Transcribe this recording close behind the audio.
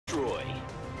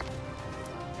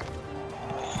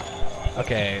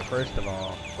Okay, first of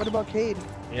all. What about Cade?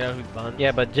 You know who's Buns?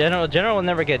 Yeah, but General will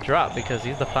never get dropped because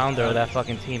he's the founder of that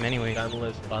fucking team anyway.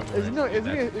 Gunless, bunless. Isn't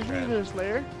he their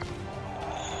Slayer?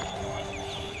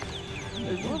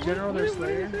 Isn't General their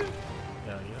Slayer? No,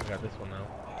 you don't got this one now.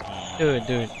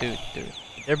 Dude.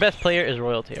 Their best player is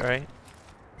Royalty, alright?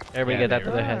 Everybody get that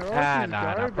to their head.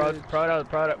 Nah. Proto.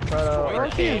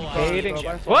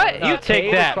 What? No, You take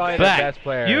Cade that is probably back. The best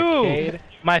player. You, Cade,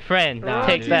 my friend,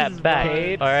 take that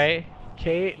back. Alright?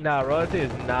 Cade, nah, Rosin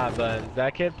is not Buns.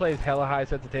 That kid plays hella high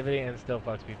sensitivity and still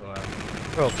fucks people up.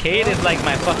 Bro, Cade is like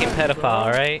my fucking pedophile,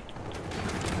 alright?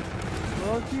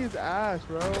 Royalty is ass,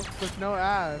 bro. With no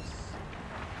ass.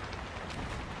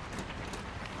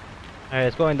 Alright,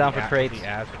 it's going down for trades. The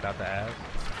ass without the ass.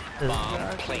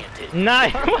 Bomb planted.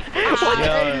 Nice!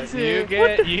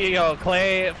 Yo,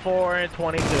 Clay 4 and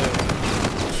 22.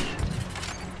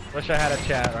 Wish I had a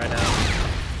chat right now.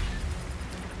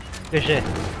 Good shit.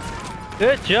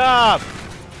 Good job!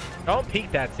 Don't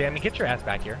peek that, Sammy. Get your ass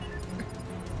back here.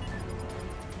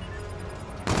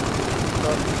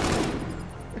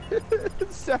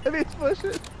 Sammy's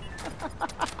pushing.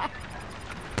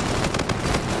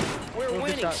 We're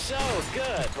winning so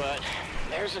good, but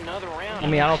there's another round. I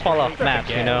mean, I don't fall off maps,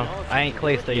 you know? I ain't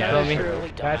Clayster, you feel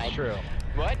me? That's true.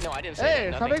 What? No, I didn't say Hey,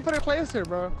 that. stop making fun of Clayster,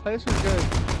 bro. Clayster's good.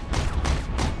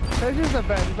 Clayster's the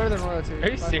best. He's better than Royalty. Are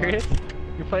you serious?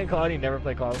 You're playing Claw and you never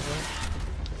played Claw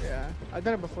before? Yeah, I've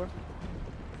done it before.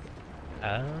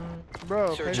 Oh.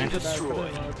 Bro, Search and Clayster's the best. destroy.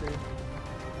 Better than Royalty.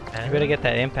 You better get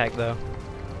that impact, though.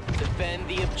 Defend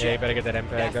the objective. Yeah, you better get that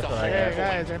impact. That's what I Hey got.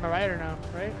 guys, I'm a writer now,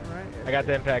 right? Right? I got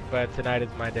the impact, but tonight is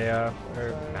my day off.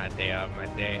 Or not day off, my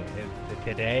day is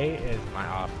today is my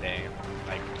off day.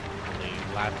 Like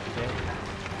the last 2 days.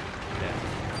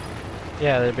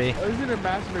 Yeah, there'd be. I was gonna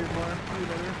masturbate more.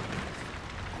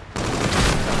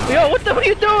 Yo, what the hell are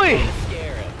you doing?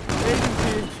 Scare him.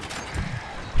 Agency.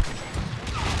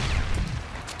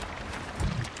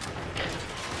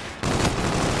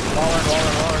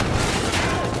 Waller.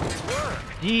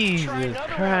 Jesus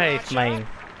Christ, man.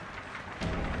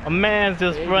 A man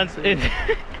just runs in.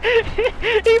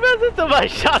 He runs into my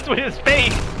shots with his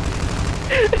face.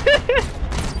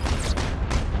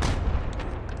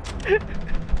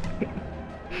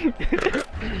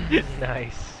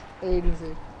 Nice.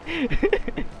 Agency.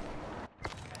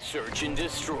 Search and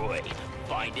destroy.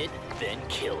 Find it, then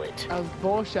kill it. That was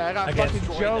bullshit. I got Against fucking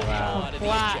Destroy joked the hell out of the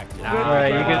flat. objective.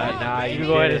 Alright, you Nah, can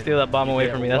go ahead and steal that bomb away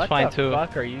from me. That's fine too. What the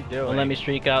fuck are you doing? Don't let me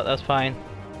streak out. That's fine.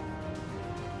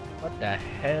 What the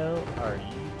hell are you?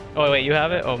 Oh wait, you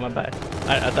have it? Oh my bad.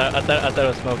 I thought it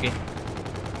was Smokey.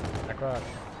 Back rock.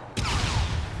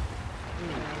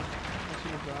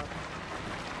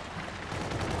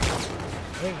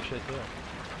 I think you should do it.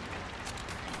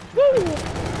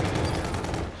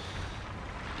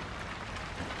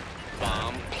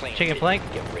 Bomb planted. Chicken flank?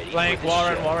 Get ready Flank, for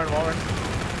the Warren. What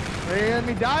are you letting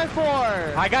me die for?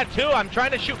 I got 2. I'm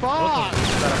trying to shoot. Fuck.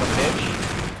 Son of a bitch.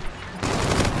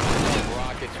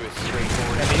 Rocket to a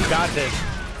straightforward. I mean, you got this.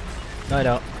 No, I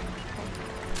don't.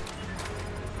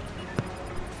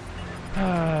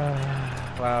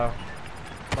 Wow.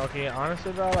 Smokey,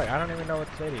 honestly though, like I don't even know what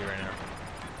to say to you right now.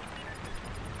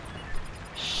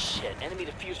 Shit, enemy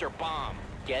defused our bomb.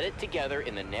 Get it together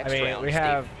in the next I mean, round. we Stay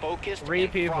have focused 3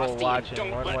 and people frosty, and watching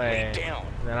don't one let way, me down.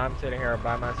 and then I'm sitting here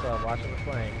by myself watching the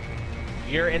flank.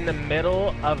 You're in the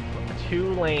middle of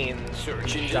 2 lanes.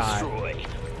 Search and shot. destroy.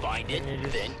 Find it, And you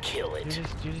just- then kill it.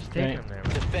 You just take him there,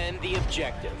 man. Defend the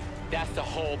objective. That's the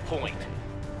whole point.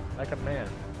 Like a man.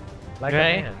 Like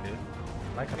Right? a man, dude.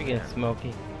 Like a Freaking man.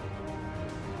 Smokey.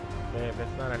 Okay, if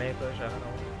it's not an A push, I don't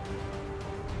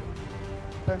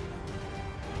know.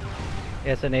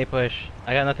 Yeah, it's an A push.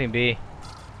 I got nothing B.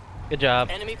 Good job.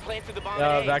 Enemy playing for the bomb.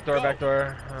 No, A. backdoor, Go.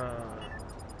 backdoor.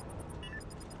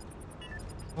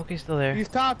 Smokey's still there. He's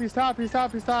top.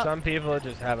 Some people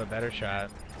just have a better shot.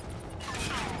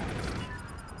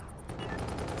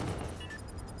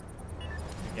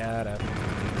 Gotta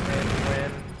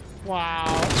win. Wow.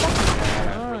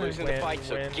 We're losing the fight,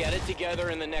 so win. get it together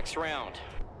in the next round.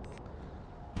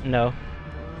 No.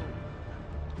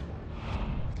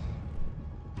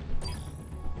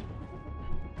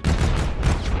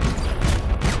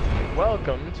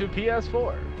 Welcome to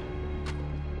PS4,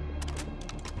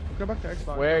 Go back to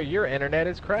Xbox. where your internet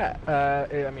is crap.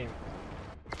 I mean,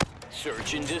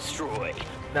 Search and destroy.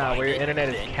 nah, Find where your it, internet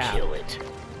is then capped. kill it.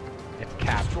 It's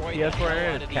capped. Destroy the PS4 hell out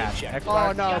internet of is the capped. objective. Xbox,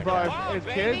 Oh no, yeah, bro! capped.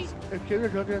 If kids are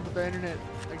cooking up with the internet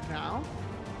like now,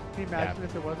 can you imagine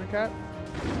if it wasn't capped?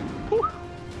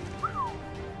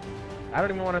 I don't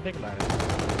even want to think about it.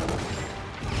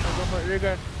 Oh, go for it. You're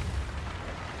good.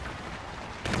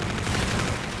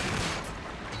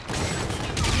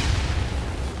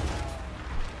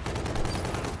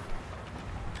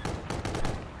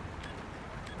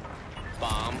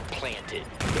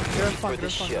 spawn, for the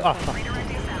spawn, show. Oh fuck.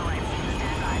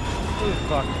 Who the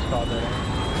fuck installed that?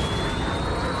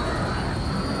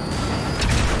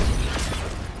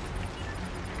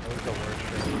 That was the worst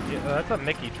Trinity. Yeah, that's a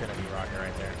Mickey Trinity rocket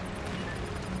right there.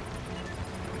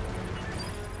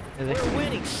 We're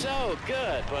winning so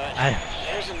good, but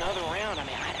there's another round. I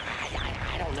mean,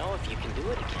 I don't know if you can do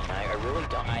it again. I really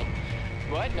don't.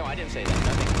 What? No, I didn't say that.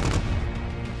 Nothing.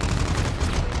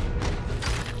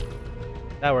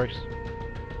 That works.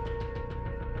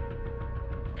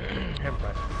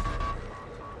 Impressive.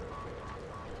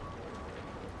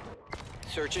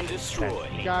 Search and destroy.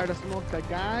 Gotta smoke the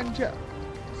ganja.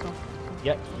 So,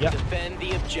 Yep. Defend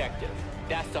the objective.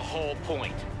 That's the whole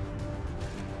point.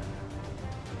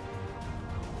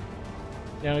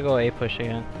 You're gonna go A push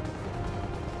again.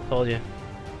 Told you.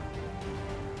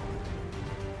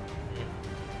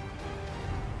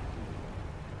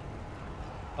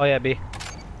 Oh yeah, B.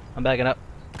 I'm backing up.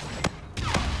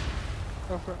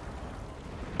 go for it.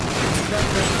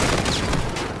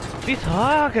 What are you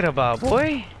talking about,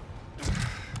 boy?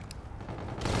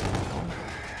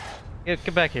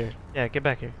 Get back here. Yeah, get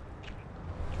back here.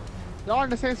 Y'all in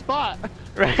the same spot.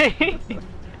 Right?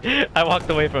 I walked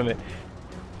away from it.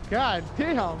 God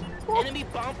damn. Enemy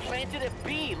bomb planted at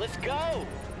B. Let's go.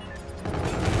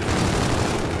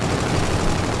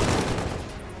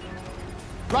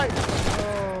 Right.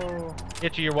 Oh.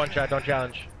 Get you your one shot, don't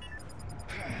challenge.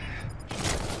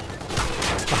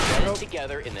 Get it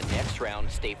together in the next round.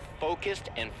 Stay focused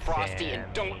and frosty, and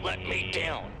don't let me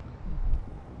down.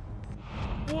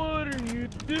 What are you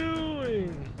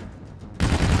doing?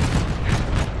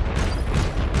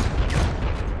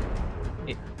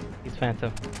 He's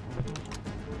Phantom.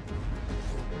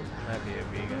 Might be a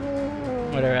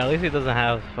vegan. Whatever, at least he doesn't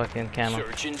have fucking camo.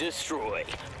 Search and destroy.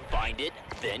 Find it,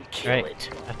 then kill Right. it.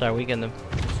 After I weakened him.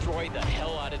 Destroy the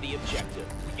hell out of the objective.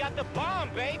 We got the bomb,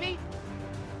 baby!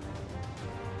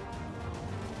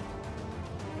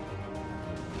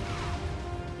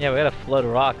 Yeah, we gotta flood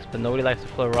rocks, but nobody likes to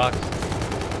flood rocks.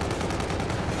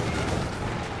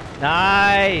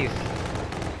 Nice!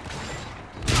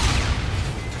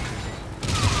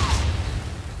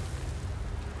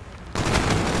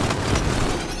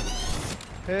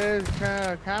 His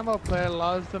camo plate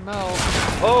loves to melt.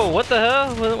 Oh, what the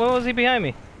hell? When was he behind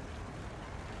me?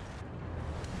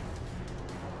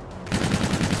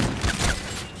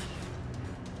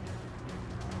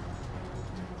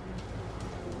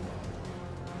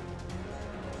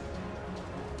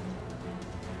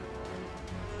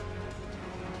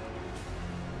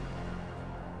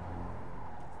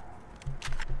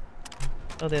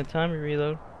 Oh, damn time to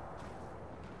reload.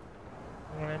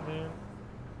 Alright, dude.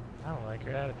 I don't like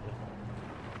your attitude.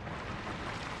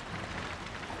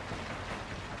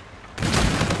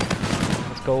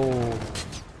 Let's go.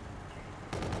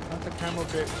 That's a camo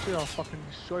bit. She'll fucking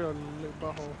destroy your little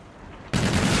butthole.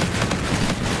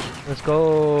 Let's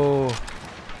go.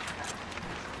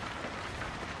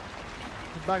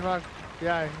 He's back, back.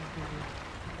 Yeah.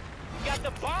 We got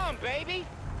the bomb, baby!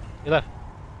 You left.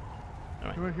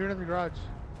 He went here in the garage.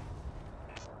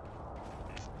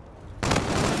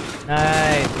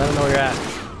 Nice. Let him know where you're at.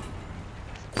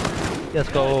 Let's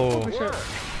go. Good work.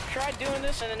 Try doing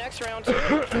this in the next round, too.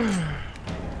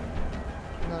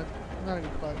 Not a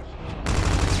good clutch.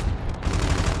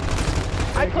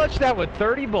 I clutched that with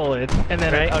 30 bullets, and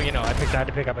then Right. oh, you know, I had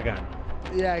to pick up a gun.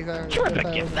 Yeah, exactly. Sure, That's how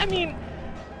it but was.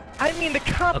 I mean the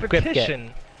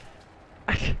competition.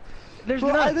 There's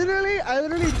Bro, none. I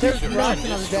literally There's took none.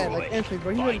 Rosin on the dead, like instantly,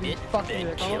 bro. He Find wouldn't be it, fucking then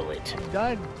there. kill it. I'm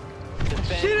done. Defend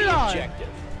Shit it the on. objective.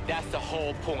 That's the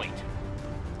whole point.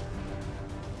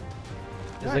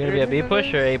 Is it gonna be a B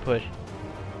push or A push?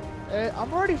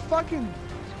 I'm already fucking.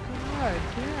 God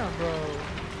damn, bro.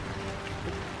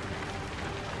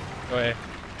 Go ahead.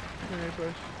 Okay,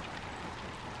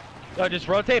 push. No, just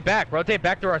rotate back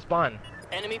to our spawn.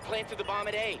 Enemy planted the bomb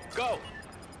at A. Go!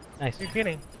 Nice. You're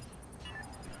kidding.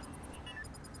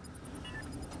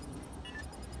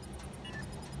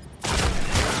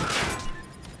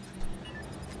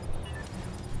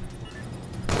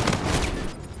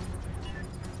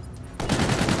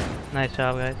 Nice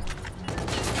job, guys.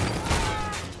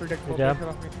 Predictable. Good job. Get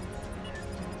off me.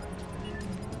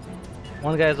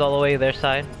 One guy's all the way their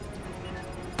side.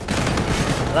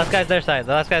 The last guy's their side.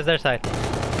 The last guy's their side.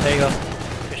 There you go.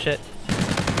 Good shit.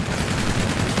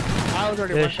 I was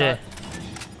already Good one shit. shot.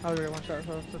 I was already one shot,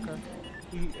 so it's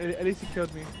okay. At least he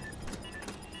killed me.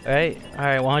 Alright,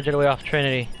 alright, 100 away off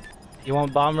Trinity. You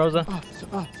want bomb, Rosa?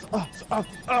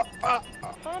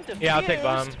 Yeah, I'll take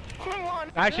bomb. Come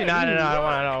on. Actually, no, I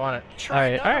don't want it.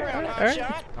 Try Alright, another alright, round, alright.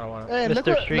 hotshot. I don't want it. Hey, Mr. look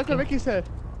what Streaky. Mickey said.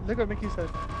 Look what Mickey said.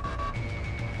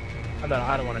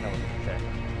 I don't want to know what to say.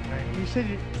 Right? You said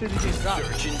you can drop.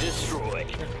 Search and destroy.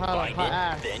 Pile of Find hot it,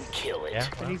 ass. then kill it. Yeah.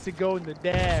 It needs to go in the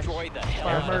dash. Destroy the hell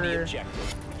By out of the murder.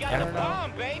 objective. We got Yeah. a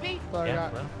bomb, baby. So I Yeah,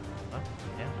 got- well,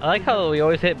 yeah. I like how we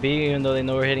always hit B even though they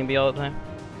know we're hitting B all the time.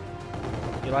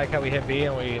 You like how we hit B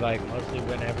and we like mostly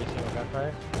win every single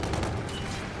gunfight?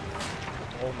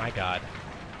 Oh my god.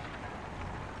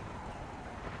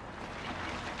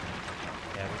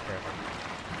 Yeah, be careful.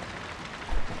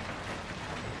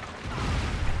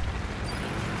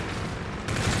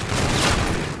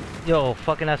 Yo,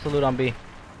 fucking absolute on B.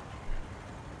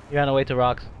 You ran away to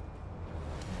rocks.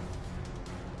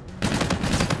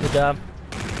 Good job.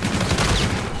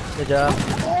 Good job.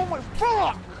 Oh my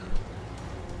fuck!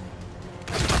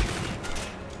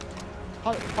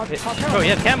 Bro, you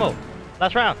have camo.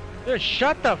 Last round. Dude,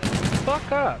 shut the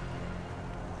fuck up.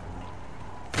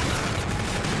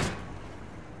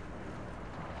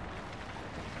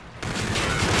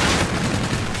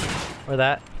 Or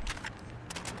that.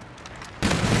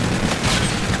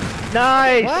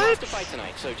 Nice! What? To fight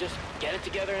tonight, so just get it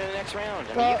together in the next round.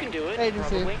 I mean, you can do it, agency.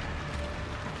 probably.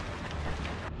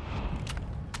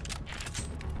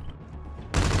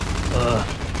 Ugh.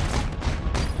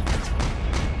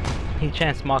 He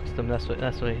chance mocks them, that's what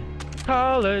he...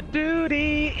 Call of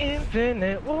Duty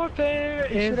Infinite Warfare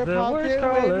You is should've the popped worst it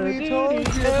Call when of we told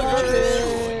Duty you about ever.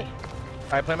 it.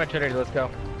 Alright, play my Trinity, let's go.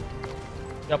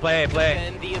 Yo, play, play.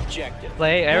 Defend the objective.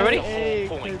 Play, everybody? Hey,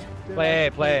 Whole point. Play,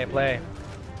 play, play.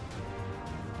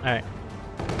 Alright.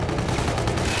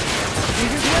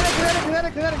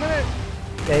 Kinetic.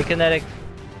 Okay, kinetic.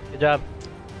 Good job.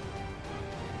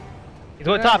 He's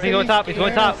going top, he's going top, he's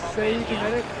going top. Say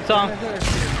kinetic. It's on.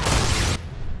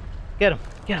 Get him,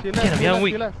 get him, get him, you have him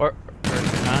weak. Or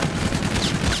not.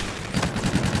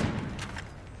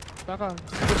 Back on.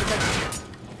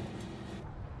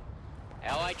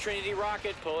 Allied Trinity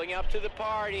rocket pulling up to the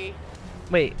party.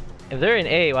 Wait, if they're in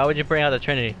A, why would you bring out the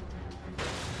Trinity?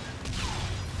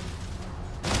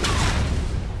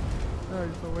 Oh,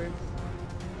 just a waste.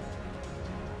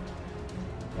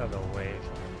 Oh, the waste.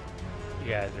 You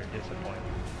guys are disappointing.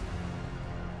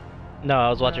 No, I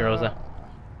was watching Rosa.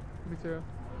 Me too.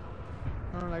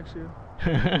 I don't like you.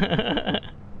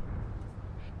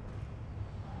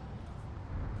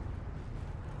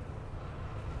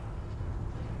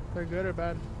 They're good or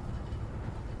bad?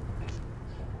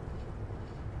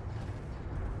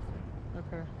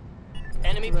 Okay.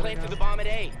 Enemy Let it plant go. for the bomb at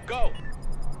A. Go.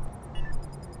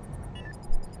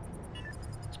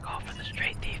 Let's go for the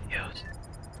straight defuse.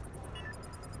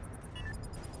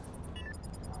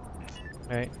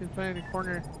 Alright, He's playing in the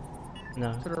corner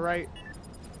no. to the right.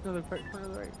 No, the corner to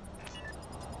the right.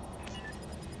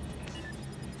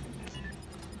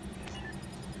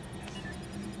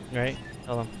 Right?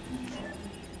 Tell him.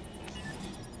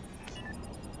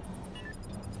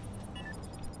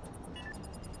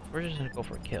 We're just gonna go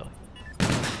for a kill.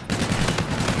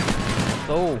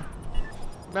 Go!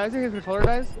 Imagine his controller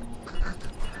dies.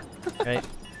 Right?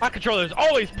 My controller's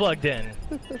always plugged in.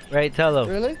 Right, tell them.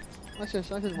 Really? That's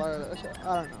just wireless. That's just,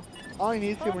 I don't know. All you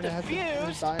need to when it has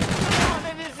Defuse. dying. Oh,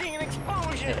 that is seeing an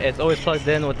explosion. It's always plugged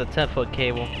in with the 10-foot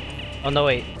cable. Oh no,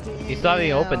 wait. You still haven't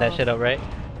even opened that shit up, right?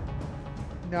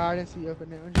 No, I didn't see you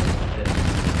open it. Just...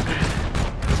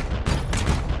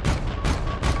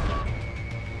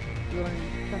 You want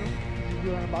to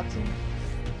do an unboxing?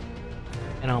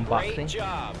 An unboxing. Great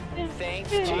job. Thanks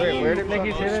to Wait, you. where did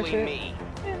Mickey say that Mostly shit? me.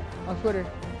 On Twitter.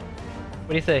 What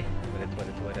do you say?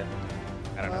 Twitter.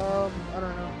 I don't know. I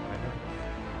don't know.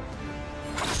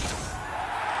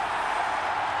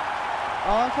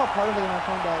 Oh, I saw part of it in my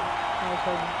phone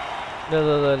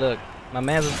died. Look. My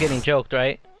man's was getting joked,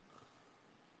 right?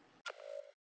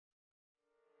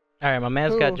 Alright, my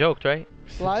man's got Who? joked, right?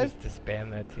 Live? Just to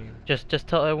spam that team. Just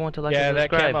tell everyone to like Yeah, and that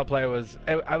subscribe. camo play was.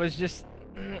 I was just.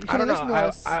 I should've don't know. listened to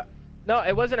us. No,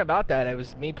 it wasn't about that. It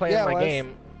was me playing Yeah, it my was.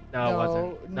 game. No, it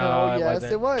wasn't. No, yes,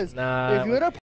 wasn't. it was. Nah. If you would have